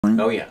Marilyn.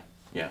 Oh, yeah,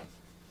 yeah.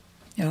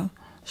 Yeah,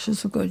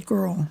 she's a good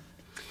girl.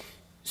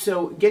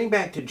 So, getting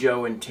back to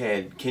Joe and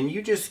Ted, can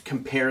you just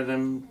compare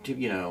them to,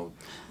 you know...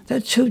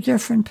 They're two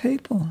different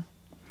people,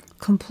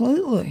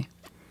 completely.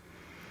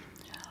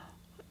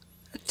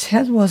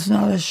 Ted was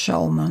not a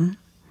showman.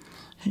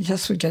 He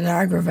just would get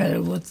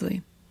aggravated with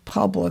the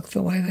public,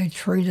 the way they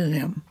treated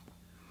him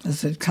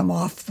as he'd come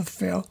off the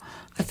field.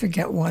 I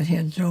forget what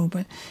he'd do,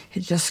 but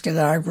he'd just get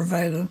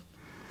aggravated.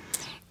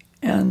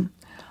 And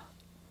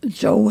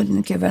Joe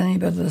wouldn't give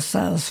anybody the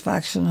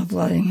satisfaction of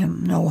letting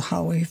him know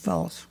how he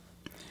felt.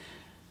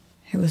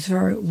 He was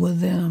very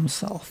within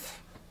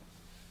himself.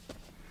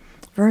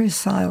 Very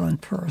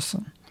silent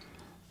person.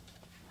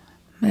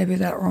 Maybe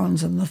that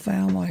runs in the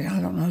family. I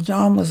don't know.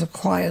 Dom was a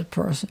quiet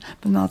person,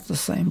 but not the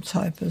same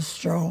type as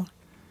Joe.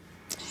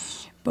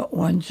 But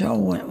when Joe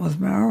went with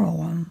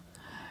Marilyn,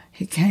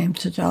 he came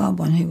to Dom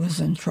when he was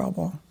in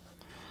trouble.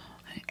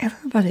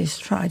 Everybody's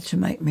tried to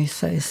make me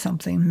say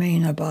something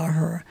mean about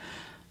her.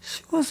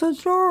 She was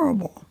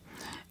adorable.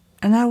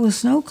 And I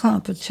was no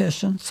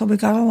competition, so we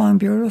got along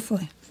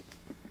beautifully.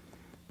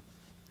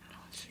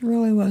 She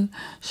really was.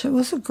 She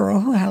was a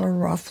girl who had a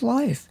rough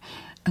life,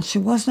 and she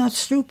was not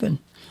stupid.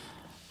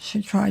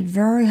 She tried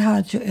very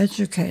hard to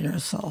educate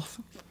herself.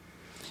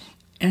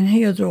 And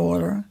he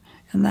adored her.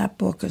 And that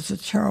book is a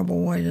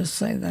terrible way to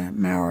say that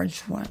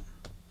marriage went.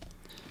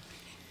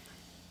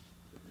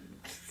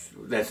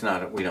 That's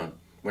not, we're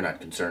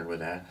not concerned with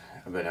that,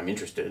 but I'm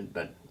interested,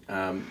 but...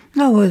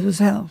 No, it was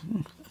how,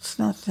 it's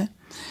not that.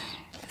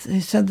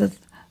 He said that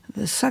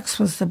the sex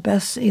was the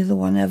best either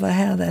one ever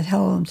had that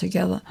held them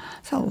together.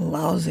 It's a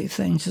lousy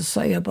thing to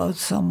say about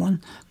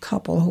someone,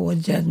 couple who are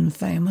dead and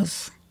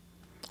famous.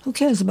 Who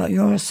cares about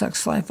your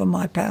sex life or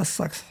my past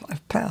sex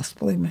life? Past,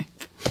 believe me.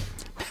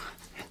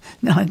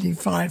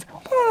 95.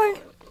 Bye.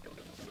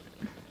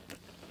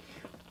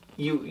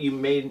 You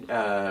made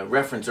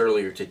reference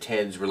earlier to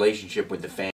Ted's relationship with the family.